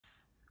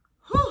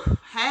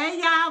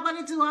Hey y'all, what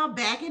it do? I'm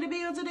back in the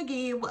building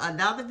again with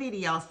another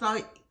video. So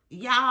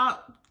y'all,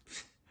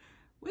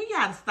 we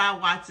gotta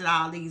stop watching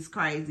all these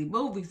crazy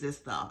movies and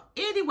stuff.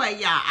 Anyway,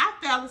 y'all, I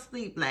fell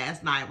asleep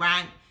last night,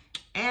 right?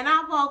 And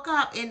I woke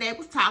up and they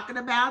was talking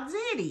about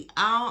Diddy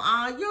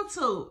on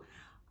YouTube.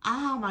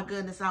 Oh my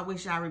goodness, I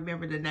wish I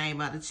remember the name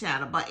of the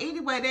channel. But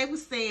anyway, they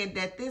was saying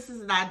that this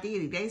is not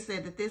Diddy. They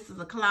said that this is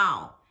a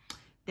clone.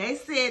 They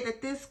said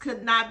that this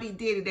could not be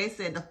Diddy. They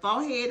said the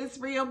forehead is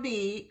real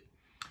big.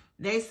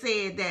 They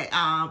said that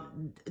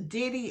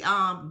Diddy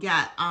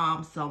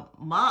got some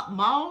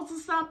moles or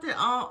something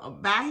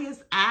by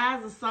his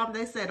eyes or something.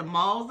 They said the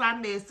moles are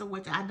missing,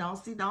 which I don't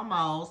see no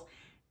moles.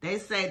 They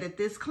say that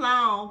this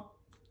clone,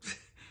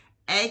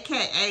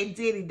 a.k.a.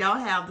 Diddy,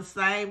 don't have the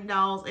same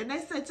nose. And they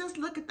said, just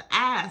look at the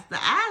eyes. The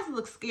eyes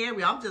look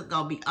scary. I'm just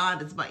going to be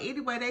honest. But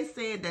anyway, they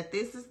said that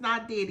this is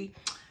not Diddy,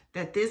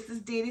 that this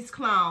is Diddy's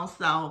clone.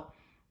 So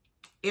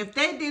if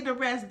they didn't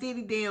arrest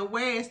Diddy, then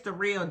where is the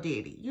real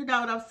Diddy? You know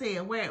what I'm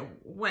saying?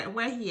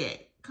 Where he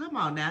at? Come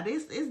on now.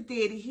 This is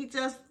Diddy. He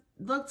just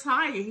looked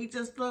tired. He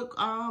just looked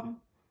tired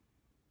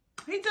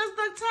as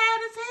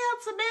hell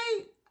to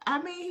me.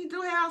 I mean, he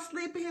do have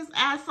sleep in his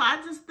eyes. So I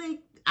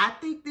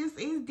think this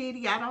is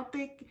Diddy. I don't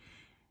think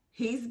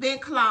he's been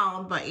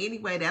cloned. But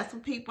anyway, that's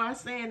what people are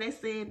saying. They're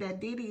saying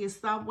that Diddy is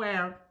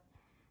somewhere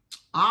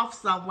off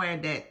somewhere,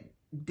 that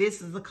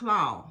this is a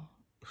clone.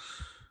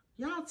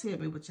 Y'all tell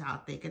me what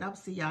y'all think, and I'll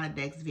see y'all in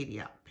the next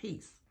video.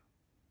 Peace.